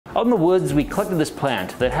Out in the woods, we collected this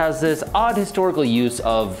plant that has this odd historical use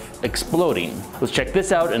of exploding. Let's check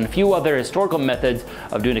this out and a few other historical methods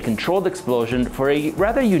of doing a controlled explosion for a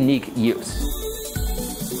rather unique use.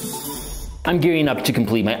 I'm gearing up to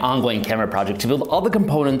complete my ongoing camera project to build all the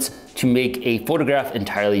components to make a photograph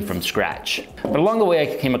entirely from scratch. But along the way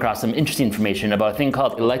I came across some interesting information about a thing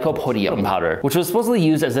called lycopodium powder, which was supposedly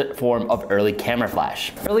used as a form of early camera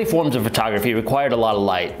flash. Early forms of photography required a lot of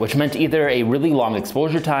light, which meant either a really long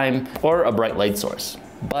exposure time or a bright light source.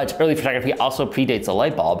 But early photography also predates a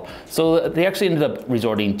light bulb, so they actually ended up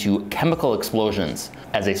resorting to chemical explosions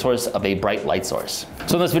as a source of a bright light source.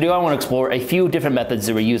 So in this video I want to explore a few different methods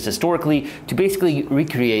that were used historically to basically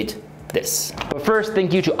recreate this. But first,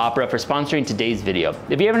 thank you to Opera for sponsoring today's video.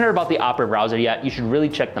 If you haven't heard about the Opera browser yet, you should really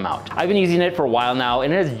check them out. I've been using it for a while now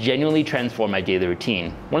and it has genuinely transformed my daily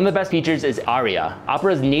routine. One of the best features is Aria,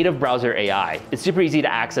 Opera's native browser AI. It's super easy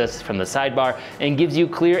to access from the sidebar and gives you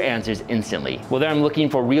clear answers instantly. Whether I'm looking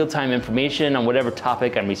for real-time information on whatever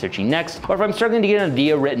topic I'm researching next, or if I'm struggling to get an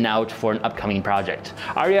idea written out for an upcoming project,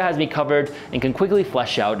 Aria has me covered and can quickly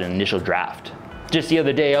flesh out an initial draft. Just the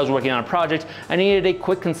other day, I was working on a project. I needed a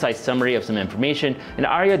quick, concise summary of some information, and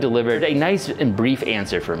Aria delivered a nice and brief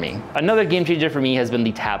answer for me. Another game changer for me has been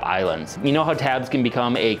the tab islands. You know how tabs can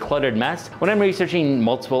become a cluttered mess? When I'm researching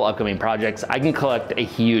multiple upcoming projects, I can collect a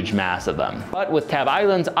huge mass of them. But with tab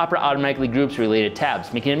islands, Opera automatically groups related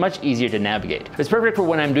tabs, making it much easier to navigate. It's perfect for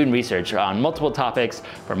when I'm doing research on multiple topics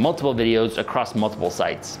for multiple videos across multiple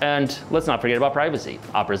sites. And let's not forget about privacy.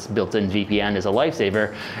 Opera's built-in VPN is a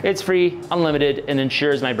lifesaver. It's free, unlimited, and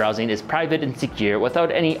ensures my browsing is private and secure without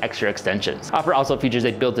any extra extensions. Opera also features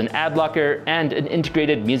a built-in ad blocker and an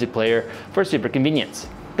integrated music player for super convenience.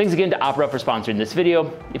 Thanks again to Opera for sponsoring this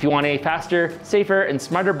video. If you want a faster, safer, and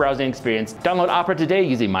smarter browsing experience, download Opera today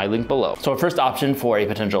using my link below. So our first option for a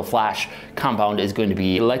potential flash compound is going to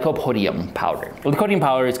be lycopodium powder. Lycopodium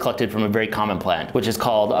powder is collected from a very common plant, which is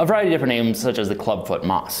called a variety of different names, such as the clubfoot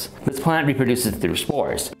moss. This plant reproduces through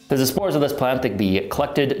spores. There's the spores of this plant that can be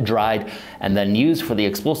collected, dried, and then used for the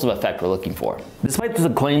explosive effect we're looking for. Despite the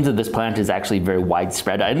claims that this plant is actually very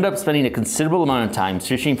widespread, I ended up spending a considerable amount of time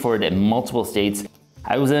searching for it in multiple states.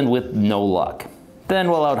 I was in with no luck. Then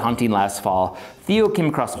while out hunting last fall, Theo came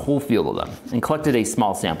across a whole field of them and collected a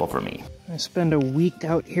small sample for me. I spend a week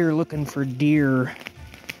out here looking for deer.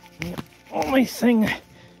 The only thing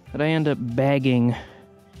that I end up bagging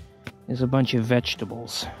is a bunch of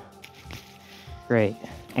vegetables. Great.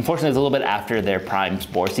 Unfortunately, it's a little bit after their prime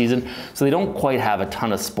spore season, so they don't quite have a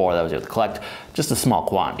ton of spore that I was able to collect, just a small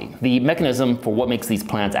quantity. The mechanism for what makes these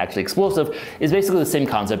plants actually explosive is basically the same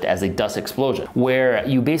concept as a dust explosion, where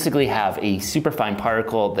you basically have a superfine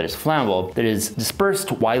particle that is flammable that is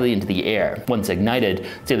dispersed widely into the air. Once ignited,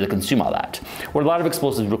 it's able to consume all that. Where a lot of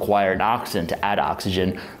explosives require an oxygen to add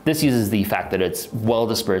oxygen, this uses the fact that it's well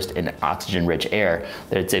dispersed in oxygen-rich air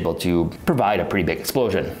that it's able to provide a pretty big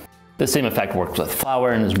explosion. The same effect works with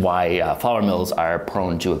flour and is why flour mills are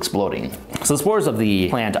prone to exploding. So the spores of the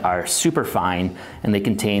plant are super fine and they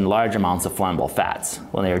contain large amounts of flammable fats.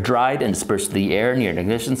 When they are dried and dispersed to the air near an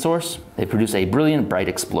ignition source, they produce a brilliant bright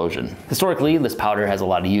explosion. Historically, this powder has a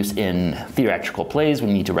lot of use in theatrical plays when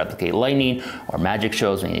you need to replicate lightning, or magic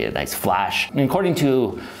shows when you need a nice flash. And according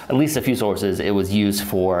to at least a few sources, it was used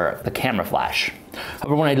for the camera flash.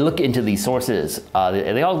 However, when I look into these sources,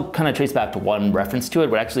 they all kind of trace back to one reference to it,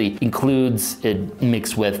 but actually includes it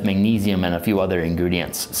mixed with magnesium and a few other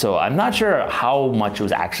ingredients. So I'm not sure how much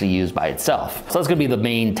was actually used by itself. So that's gonna be the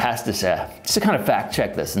main test, just to kind of fact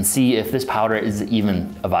check this and see if this powder is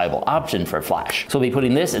even a viable option for flash. So we'll be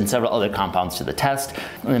putting this and several other compounds to the test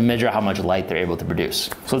and then measure how much light they're able to produce.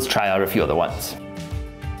 So let's try out a few other ones.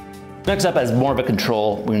 Next up, as more of a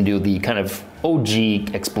control, we're gonna do the kind of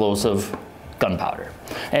OG explosive gunpowder.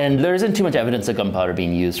 And there isn't too much evidence of gunpowder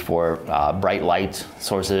being used for bright light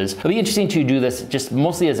sources. It'll be interesting to do this just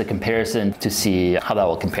mostly as a comparison to see how that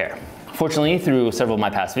will compare. Fortunately, through several of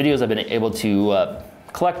my past videos, I've been able to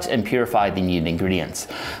collect and purify the needed ingredients.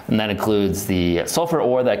 And that includes the sulfur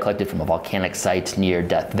ore that I collected from a volcanic site near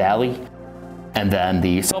Death Valley, and then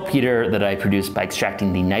the saltpeter that I produced by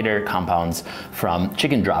extracting the niter compounds from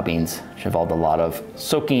chicken droppings, which involved a lot of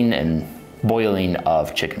soaking and boiling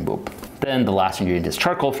of chicken poop. Then the last ingredient is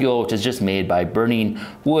charcoal fuel, which is just made by burning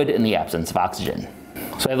wood in the absence of oxygen.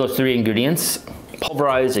 So I have those three ingredients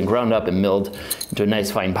pulverized and ground up and milled into a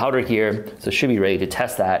nice fine powder here. So it should be ready to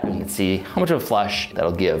test that, and you can see how much of a flush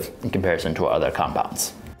that'll give in comparison to our other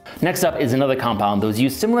compounds. Next up is another compound that was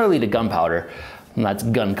used similarly to gunpowder, and that's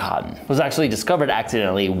gun cotton. It was actually discovered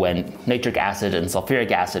accidentally when nitric acid and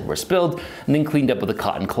sulfuric acid were spilled and then cleaned up with a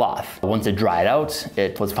cotton cloth. Once it dried out,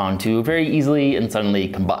 it was found to very easily and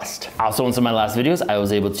suddenly combust. Also, in some of my last videos, I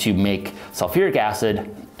was able to make sulfuric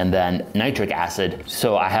acid and then nitric acid.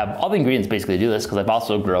 So I have all the ingredients basically to do this because I've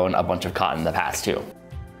also grown a bunch of cotton in the past too.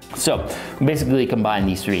 So we basically combine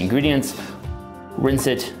these three ingredients, rinse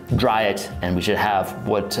it, dry it, and we should have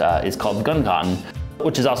what is called gun cotton,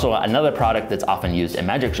 which is also another product that's often used in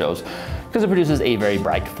magic shows because it produces a very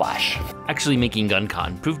bright flash. Actually, making gun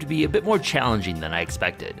cotton proved to be a bit more challenging than I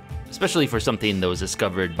expected, especially for something that was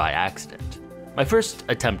discovered by accident. My first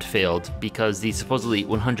attempt failed because the supposedly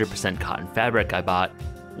 100% cotton fabric I bought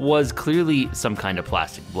was clearly some kind of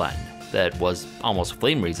plastic blend that was almost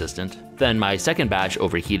flame resistant. Then my second batch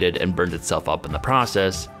overheated and burned itself up in the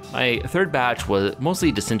process. My third batch was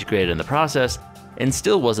mostly disintegrated in the process and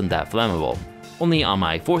still wasn't that flammable. Only on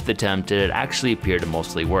my fourth attempt did it actually appear to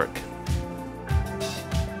mostly work.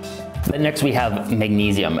 Next we have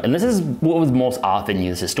magnesium, and this is what was most often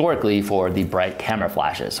used historically for the bright camera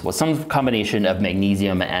flashes, with some combination of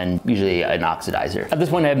magnesium and usually an oxidizer. At this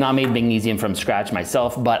point I have not made magnesium from scratch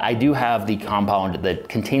myself, but I do have the compound that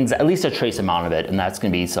contains at least a trace amount of it, and that's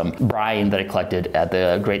going to be some brine that I collected at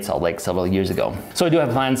the Great Salt Lake several years ago. So I do have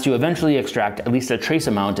plans to eventually extract at least a trace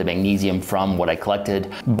amount of magnesium from what I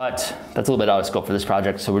collected, but that's a little bit out of scope for this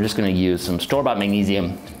project, so we're just going to use some store-bought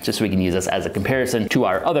magnesium just so we can use this as a comparison to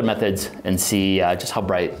our other methods and see just how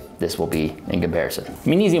bright this will be in comparison.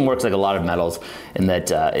 Magnesium works like a lot of metals in that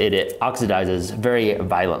it oxidizes very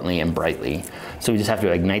violently and brightly. So we just have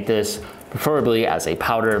to ignite this, preferably as a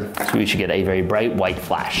powder, so we should get a very bright white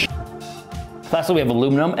flash. Lastly, we have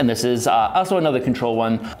aluminum, and this is also another control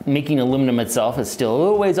one. Making aluminum itself is still a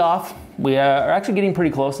little ways off. We are actually getting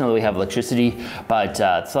pretty close now that we have electricity, but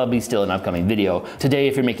that'll be still an upcoming video. Today,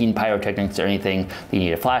 if you're making pyrotechnics or anything that you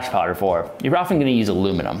need a flash powder for, you're often going to use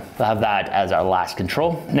aluminum. We'll have that as our last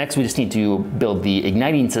control. Next, we just need to build the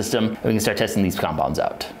igniting system, and we can start testing these compounds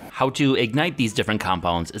out. How to ignite these different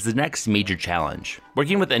compounds is the next major challenge.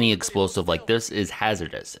 Working with any explosive like this is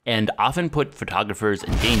hazardous and often put photographers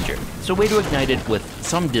in danger, so a way to ignite it with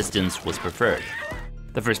some distance was preferred.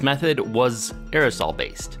 The first method was aerosol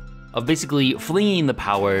based, of basically flinging the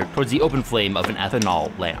power towards the open flame of an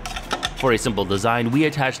ethanol lamp. For a simple design, we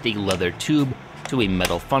attached a leather tube to a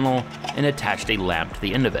metal funnel and attached a lamp to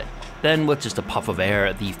the end of it. Then, with just a puff of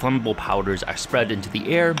air, the flammable powders are spread into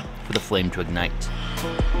the air for the flame to ignite.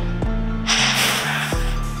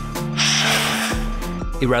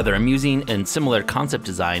 A rather amusing and similar concept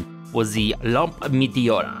design was the lampe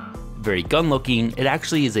meteora. Very gun-looking, it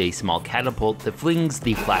actually is a small catapult that flings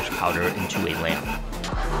the flash powder into a lamp.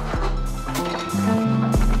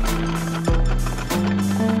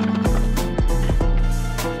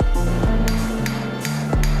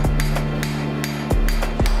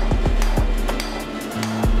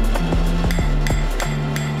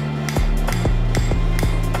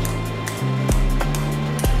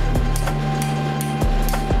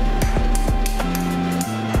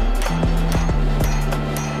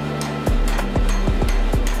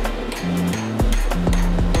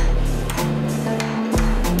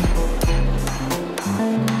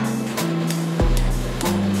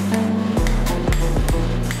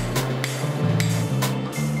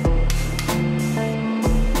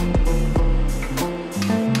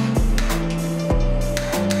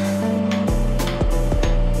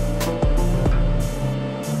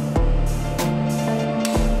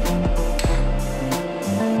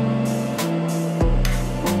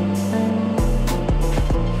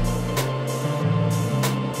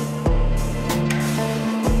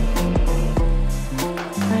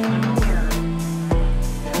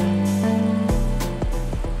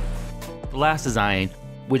 Last design,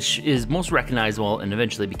 which is most recognizable and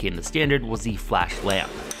eventually became the standard, was the flash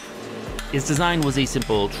lamp. Its design was a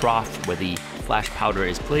simple trough where the flash powder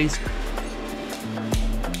is placed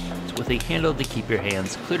with a handle to keep your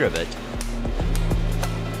hands clear of it.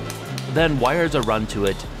 Then wires are run to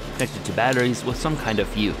it, connected to batteries with some kind of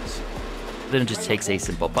fuse. Then it just takes a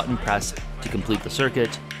simple button press to complete the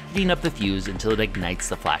circuit, heating up the fuse until it ignites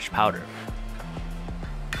the flash powder.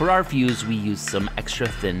 For our fuse, we used some extra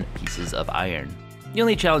thin pieces of iron. The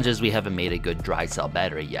only challenge is we haven't made a good dry cell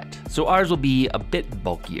battery yet, so ours will be a bit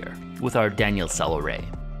bulkier with our Daniel cell array.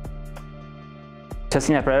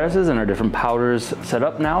 Testing apparatuses and our different powders set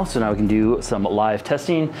up now, so now we can do some live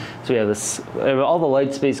testing. So we have all the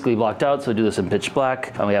lights basically blocked out, so we do this in pitch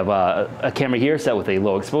black. And we have a camera here set with a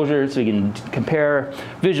low exposure, so we can compare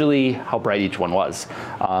visually how bright each one was.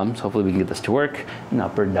 So hopefully we can get this to work and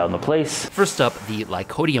not burn down the place. First up, the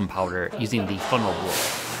lycopodium powder using the funnel rule.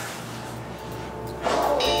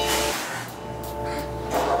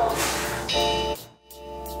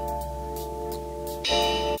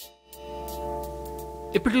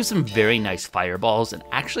 It produced some very nice fireballs and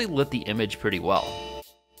actually lit the image pretty well.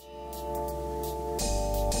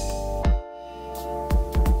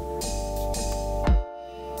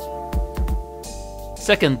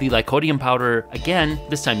 Second, the lycopodium powder, again,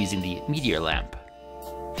 this time using the meteor lamp.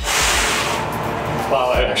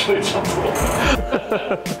 Wow, I actually jumped a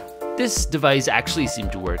little bit. This device actually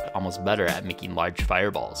seemed to work almost better at making large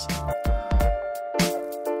fireballs.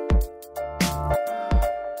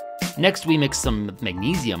 Next, we mixed some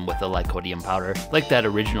magnesium with the lycopodium powder, like that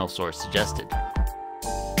original source suggested.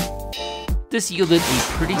 This yielded a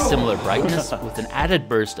pretty similar brightness with an added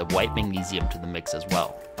burst of white magnesium to the mix as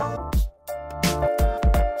well.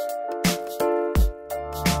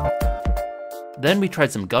 Then we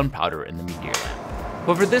tried some gunpowder in the meteor lamp.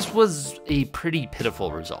 However, this was a pretty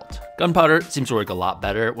pitiful result. Gunpowder seems to work a lot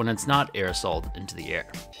better when it's not aerosoled into the air.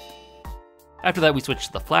 After that, we switched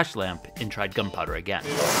to the flash lamp and tried gunpowder again.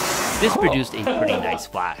 This produced a pretty nice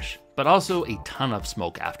flash, but also a ton of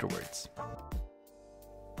smoke afterwards.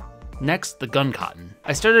 Next, the gun cotton.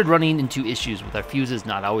 I started running into issues with our fuses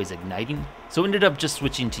not always igniting, so ended up just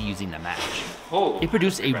switching to using a match. It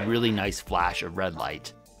produced a really nice flash of red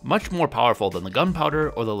light, much more powerful than the gunpowder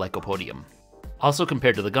or the lycopodium. Also,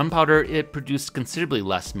 compared to the gunpowder, it produced considerably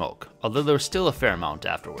less smoke, although there was still a fair amount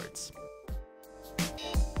afterwards.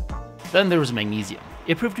 Then there was magnesium.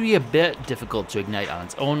 It proved to be a bit difficult to ignite on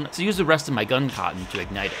its own, so I used the rest of my gun cotton to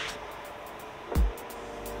ignite it.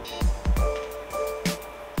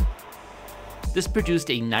 This produced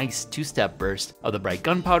a nice two-step burst of the bright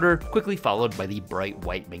gunpowder, quickly followed by the bright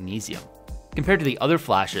white magnesium. Compared to the other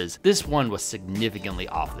flashes, this one was significantly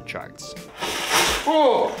off the charts.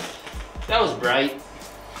 Oh, that was bright.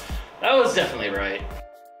 That was definitely bright.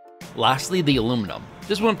 Lastly, the aluminum.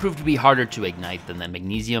 This one proved to be harder to ignite than the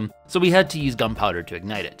magnesium, so we had to use gunpowder to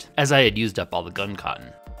ignite it, as I had used up all the gun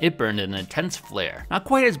cotton. It burned an intense flare, not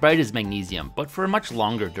quite as bright as magnesium, but for a much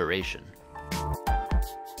longer duration.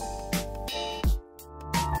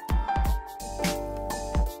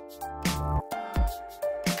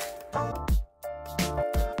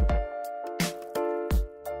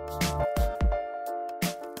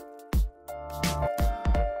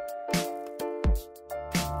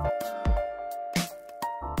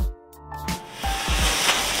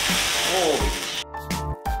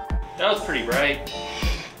 That was pretty bright.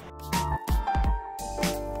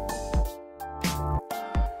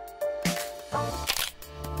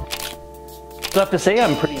 So I have to say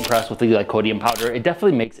I'm pretty impressed with the lycopodium powder. It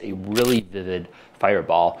definitely makes a really vivid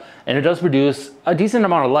fireball, and it does produce a decent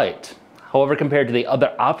amount of light. However, compared to the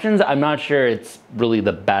other options, I'm not sure it's really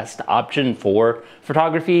the best option for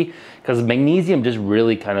photography, because magnesium just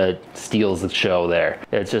really kind of steals the show there.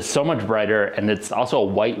 It's just so much brighter, and it's also a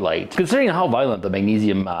white light. Considering how violent the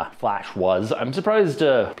magnesium flash was, I'm surprised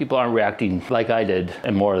people aren't reacting like I did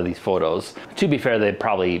in more of these photos. To be fair, they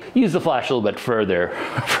probably use the flash a little bit further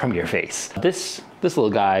from your face. This little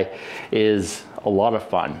guy is a lot of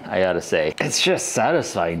fun, I gotta say. It's just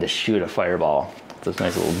satisfying to shoot a fireball. This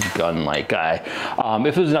nice little gun-like guy.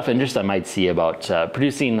 If there's enough interest, I might see about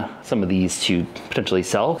producing some of these to potentially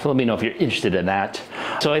sell. So let me know if you're interested in that.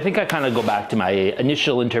 So I think I kind of go back to my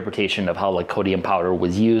initial interpretation of how lycopodium powder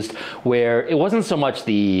was used, where it wasn't so much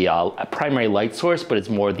the primary light source, but it's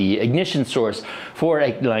more the ignition source for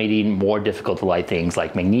igniting more difficult to light things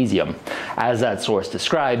like magnesium, as that source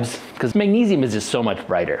describes, because magnesium is just so much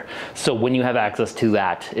brighter. So when you have access to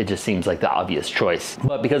that, it just seems like the obvious choice.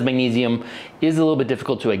 But because magnesium is a little bit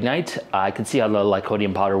difficult to ignite, I could see how the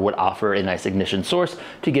lycopodium powder would offer a nice ignition source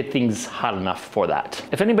to get things hot enough for that.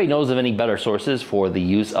 If anybody knows of any better sources for the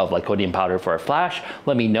use of lycopodium powder for a flash,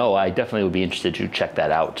 let me know. I definitely would be interested to check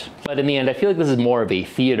that out. But in the end, I feel like this is more of a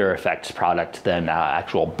theater effect product than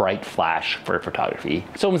actual bright flash for photography.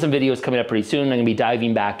 So with some videos coming up pretty soon, I'm gonna be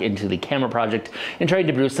diving back into the camera project and trying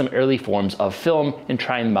to produce some early forms of film and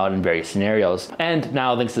trying them out in various scenarios. And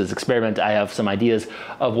now, thanks to this experiment, I have some ideas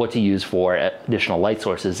of what to use for additional light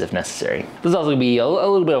sources if necessary. This is also going to be a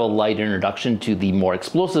little bit of a light introduction to the more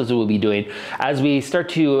explosives that we'll be doing as we start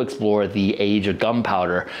to explore the age of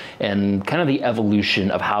gunpowder and kind of the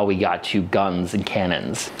evolution of how we got to guns and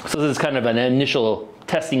cannons. So this is kind of an initial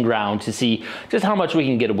testing ground to see just how much we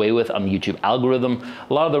can get away with on the YouTube algorithm.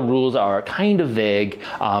 A lot of the rules are kind of vague,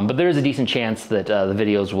 but there is a decent chance that the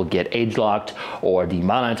videos will get age locked or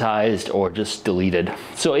demonetized or just deleted.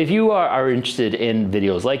 So if you are interested in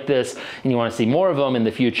videos like this and you want to see more of them in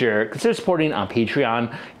the future, consider supporting on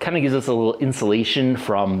Patreon. Kind of gives us a little insulation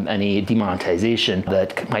from any demonetization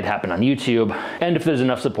that might happen on YouTube. And if there's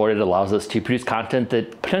enough support, it allows us to produce content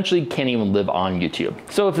that potentially can't even live on YouTube.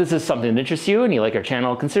 So if this is something that interests you and you like our channel,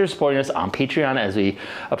 channel, consider supporting us on Patreon as we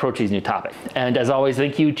approach these new topics. And as always,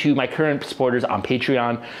 thank you to my current supporters on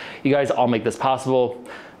Patreon. You guys all make this possible.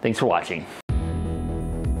 Thanks for watching.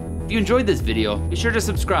 If you enjoyed this video, be sure to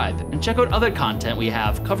subscribe and check out other content we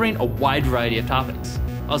have covering a wide variety of topics.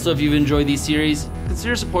 Also, if you've enjoyed these series,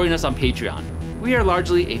 consider supporting us on Patreon. We are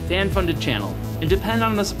largely a fan-funded channel and depend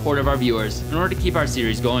on the support of our viewers in order to keep our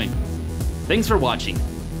series going. Thanks for watching.